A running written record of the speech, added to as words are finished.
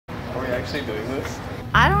actually doing this?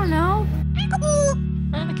 I don't know.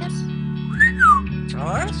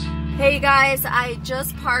 Hey guys, I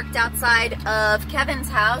just parked outside of Kevin's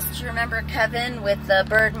house. Do you remember Kevin with the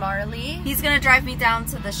bird Marley? He's gonna drive me down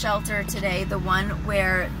to the shelter today, the one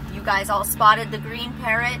where you guys all spotted the green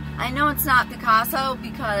parrot. I know it's not Picasso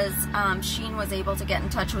because Sheen was able to get in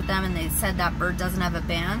touch with them and they said that bird doesn't have a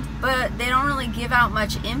band, but they don't really give out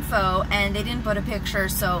much info and they didn't put a picture,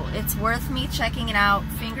 so it's worth me checking it out.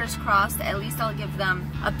 Fingers crossed, at least I'll give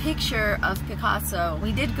them a picture of Picasso.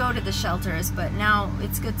 We did go to the shelters, but now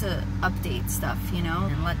it's good to update stuff, you know,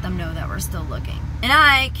 and let them know that we're still looking. And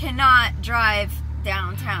I cannot drive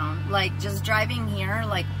downtown. Like, just driving here,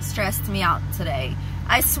 like, stressed me out today.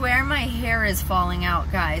 I swear my hair is falling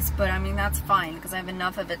out, guys, but I mean, that's fine because I have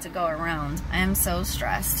enough of it to go around. I am so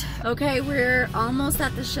stressed. Okay, we're almost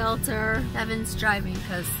at the shelter. Kevin's driving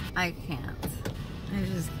because I can't. I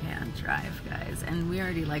just can't drive, guys. And we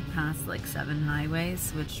already like passed like 7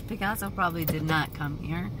 highways, which Picasso probably did not come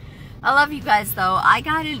here. I love you guys though. I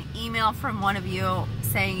got an email from one of you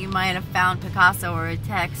saying you might have found Picasso or a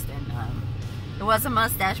text, and it was a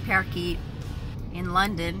Mustache Parakeet in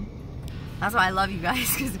London. That's why I love you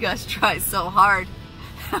guys, because you guys try so hard.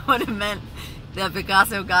 That would have meant that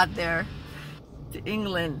Picasso got there to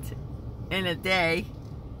England in a day.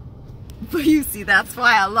 But you see, that's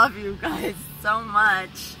why I love you guys so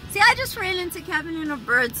much. See, I just ran into Kevin in a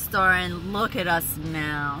bird store and look at us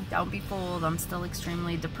now. Don't be fooled, I'm still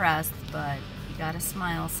extremely depressed, but you gotta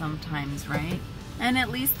smile sometimes, right? And at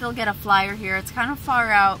least they'll get a flyer here. It's kind of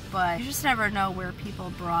far out, but you just never know where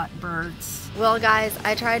people brought birds. Well guys,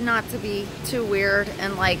 I tried not to be too weird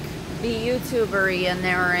and like be YouTuber-y in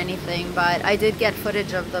there or anything, but I did get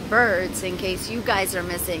footage of the birds in case you guys are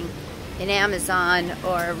missing an Amazon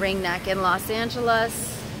or a ringneck in Los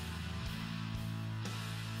Angeles.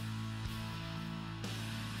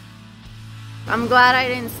 I'm glad I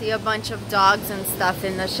didn't see a bunch of dogs and stuff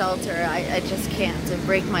in the shelter. I just can't. It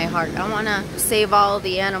breaks my heart. I want to save all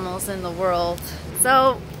the animals in the world.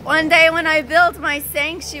 So one day when I build my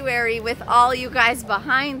sanctuary with all you guys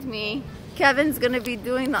behind me, Kevin's going to be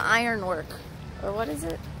doing the iron work. Or what is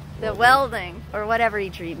it? The welding. Or whatever he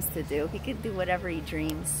dreams to do. He could do whatever he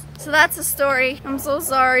dreams. So that's the story. I'm so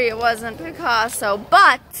sorry it wasn't Picasso.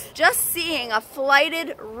 But just seeing a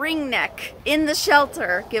flighted ringneck in the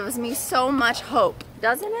shelter gives me so much hope.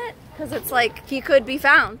 Doesn't it? Because it's like, he could be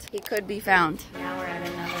found. He could be found. Now we're at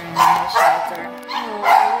another animal shelter.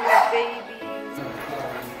 Oh, babies.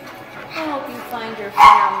 I hope you find your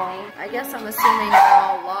family. I guess I'm assuming they're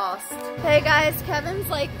all lost. Hey guys, Kevin's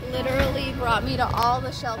like literally brought me to all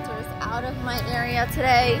the shelters out of my area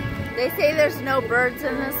today. They say there's no birds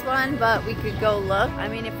in this one, but we could go look. I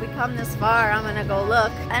mean, if we come this far, I'm gonna go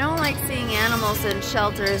look. I don't like seeing animals in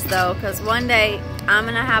shelters though, because one day I'm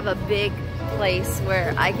gonna have a big place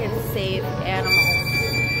where I can save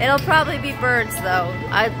animals. It'll probably be birds though.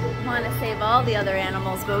 I want to save all the other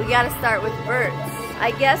animals, but we gotta start with birds. I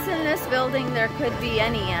guess in this building there could be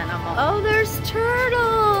any animal. Oh, there's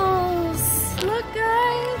turtles! Look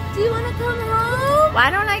guys, do you want to come home? Why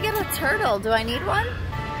don't I get a turtle? Do I need one?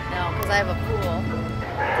 No, because I have a pool.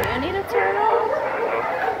 Do you need a turtle?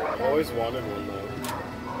 I've always wanted one though.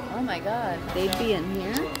 Oh my god, they'd be in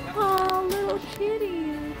here? Oh, little kitties.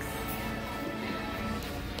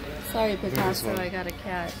 Sorry, Picasso, I got a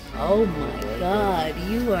cat. Oh my god,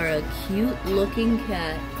 you are a cute looking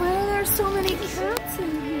cat. Why are there so many cats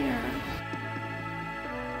in here?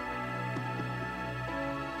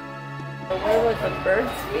 Where would the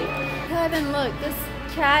birds be? Kevin, look, this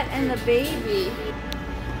cat and the baby.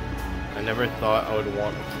 I never thought I would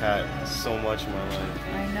want a cat so much in my life.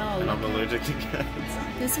 I know. And I'm allergic to cats.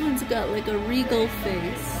 This one's got like a regal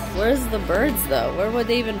face. Where's the birds though? Where would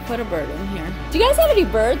they even put a bird in here? Do you guys have any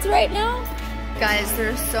birds right now? Guys,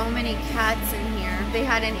 there's so many cats in here. They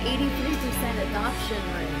had an 83% adoption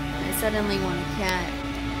rate. I suddenly want a cat.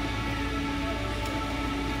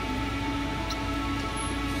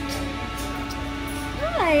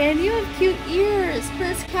 Hi, and you have cute ears.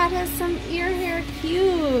 This cat has some ear hair,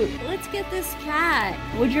 cute. Let's get this cat.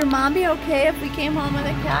 Would your mom be okay if we came home with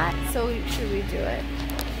a cat? So should we do it?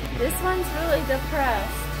 This one's really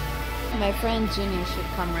depressed. My friend Ginny should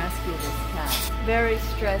come rescue this cat. Very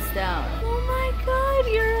stressed out. Oh my god,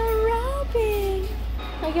 you're a rabbit.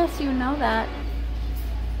 I guess you know that.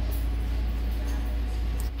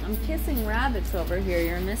 I'm kissing rabbits over here.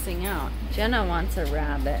 You're missing out. Jenna wants a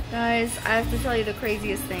rabbit. Guys, I have to tell you the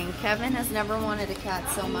craziest thing. Kevin has never wanted a cat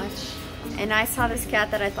so much. And I saw this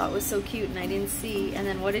cat that I thought was so cute and I didn't see. And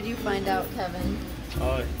then what did you find out, Kevin?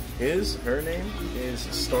 Her name is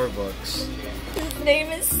Starbucks. His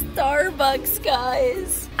name is Starbucks,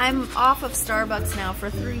 guys. I'm off of Starbucks now for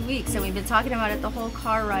 3 weeks, and we've been talking about it the whole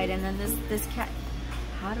car ride. And then this cat.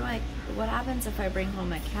 How do I? What happens if I bring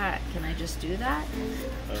home a cat? Can I just do that?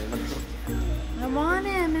 I want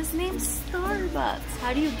him. His name's Starbucks.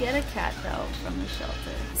 How do you get a cat though from the shelter?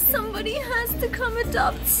 Somebody has to come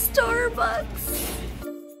adopt Starbucks.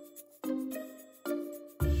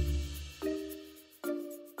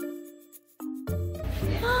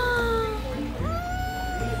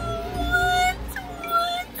 What?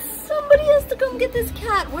 Somebody has to come get this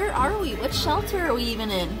cat. Where are we? What shelter are we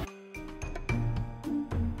even in?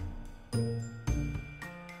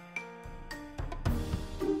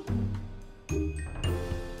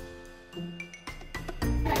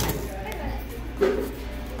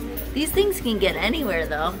 These things can get anywhere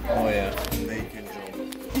though. Oh yeah, they can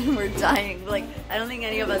jump. We're dying. Like, I don't think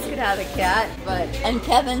any of us could have a cat, and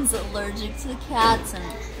Kevin's allergic to cats, and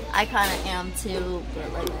I kind of am too,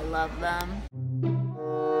 but like, I love them.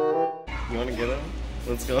 You want to get them?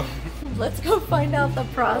 Let's go. Let's go find out the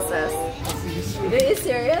process. Are you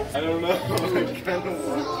serious? I don't know. I kind of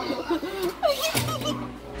want to.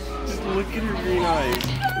 Just look at her green eyes.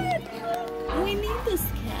 We need this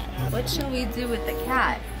cat. What shall we do with the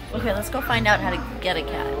cat? Okay, let's go find out how to get a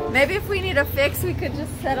cat. Maybe if we need a fix, we could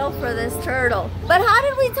just settle for this turtle. But how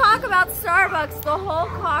did we talk about Starbucks the whole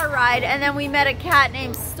car ride, and then we met a cat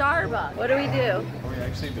named Starbucks? What do we do? Are we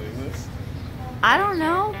actually doing this? I don't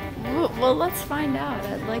know. Well, let's find out.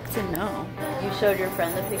 I'd like to know. You showed your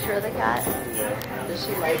friend the picture of the cat? Yeah. Does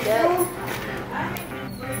she like it?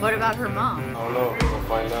 What about her mom? I don't know. We'll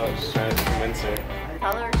find out. Just trying to convince her.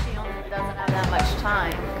 Tell her she only doesn't have that much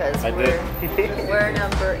time, because we're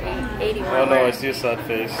number 81. Oh no, I see a sad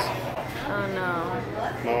face. Oh no.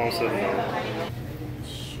 My mom said no.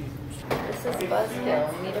 Shoot. This is Buzzkill.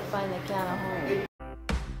 We need to find the cat a home.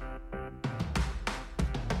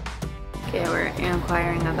 Okay, we're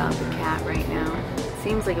inquiring about the cat right now.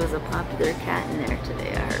 Seems like it was a popular cat in there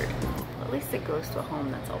today, I heard. Well, at least it goes to a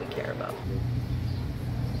home, that's all we care about.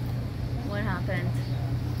 What happened?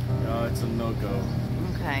 No, it's a no-go.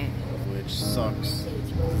 Okay. Which sucks.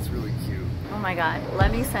 It's really cute. Oh my god,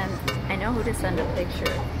 let me send, I know who to send a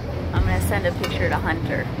picture. I'm gonna send a picture to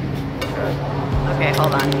Hunter. Okay,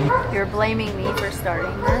 hold on. You're blaming me for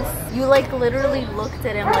starting this? You like literally looked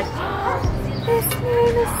at him like, oh, his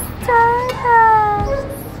name is Stardust.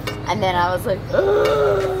 And then I was like,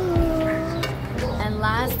 oh. And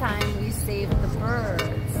last time we saved the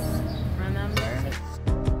birds, remember?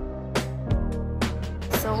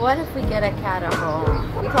 So what if we get a cat at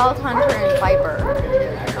home? We called Hunter and Piper.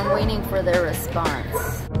 I'm waiting for their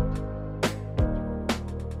response.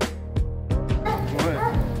 What?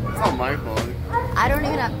 It's not my fault. I don't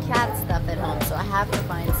even have cat stuff at home, so I have to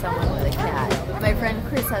find someone with a cat. My friend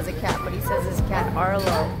Chris has a cat, but he says his cat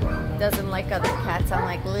Arlo doesn't like other cats. I'm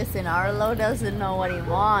like, listen, Arlo doesn't know what he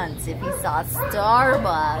wants. If he saw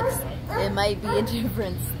Starbucks, it might be a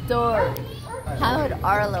different story. How would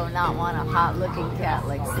Arlo not want a hot-looking cat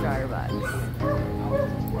like Starbucks?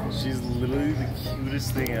 She's literally the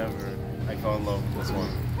cutest thing ever. I fell in love with this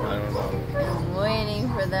one. I don't know. I'm waiting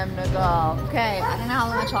for them to go. Okay, I don't know how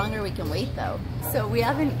much longer we can wait though. So we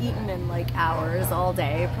haven't eaten in like hours all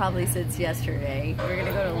day, probably since yesterday. We're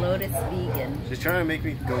gonna go to Lotus Vegan. She's trying to make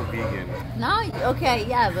me go vegan. No, okay,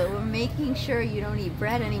 yeah, but we're making sure you don't eat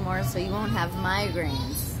bread anymore so you won't have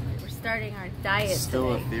migraines. We're starting our diet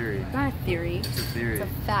Still today. a theory. It's not a theory. It's a theory. It's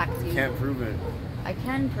a fact. You can't prove it. I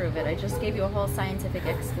can prove it. I just gave you a whole scientific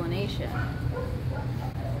explanation.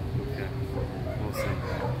 Okay, we'll see.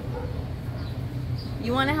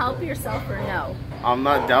 You want to help yourself or no? I'm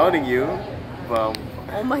not doubting you, but...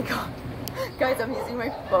 Oh my god. Guys, I'm using my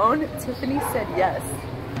phone. Tiffany said yes.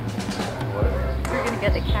 What? We're gonna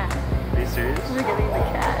get the cat. Are you serious? We're getting the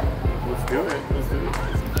cat. Let's do it. Let's do it.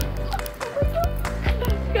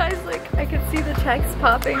 Guys, like, I can see the text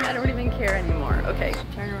popping. I don't even care anymore. Okay,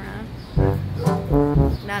 turn around.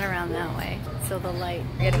 Not around that way. So the light.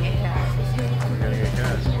 We're getting a cat. We're getting a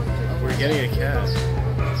cat. We're getting a cat.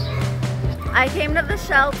 I came to the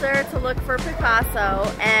shelter to look for Picasso,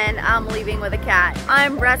 and I'm leaving with a cat.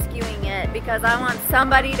 I'm rescuing it because I want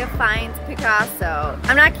somebody to find Picasso.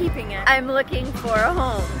 I'm not keeping it. I'm looking for a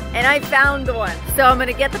home, and I found one. So I'm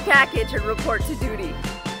gonna get the package and report to duty.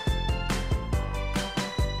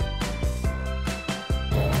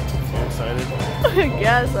 So excited. I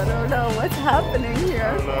guess, I don't know what's happening I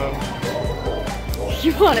here. don't know.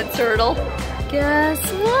 You want a turtle? Guess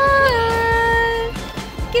what?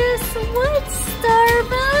 Guess what,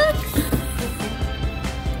 Starbucks?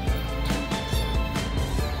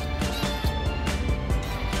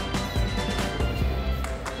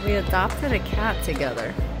 We had adopted a cat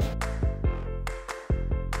together.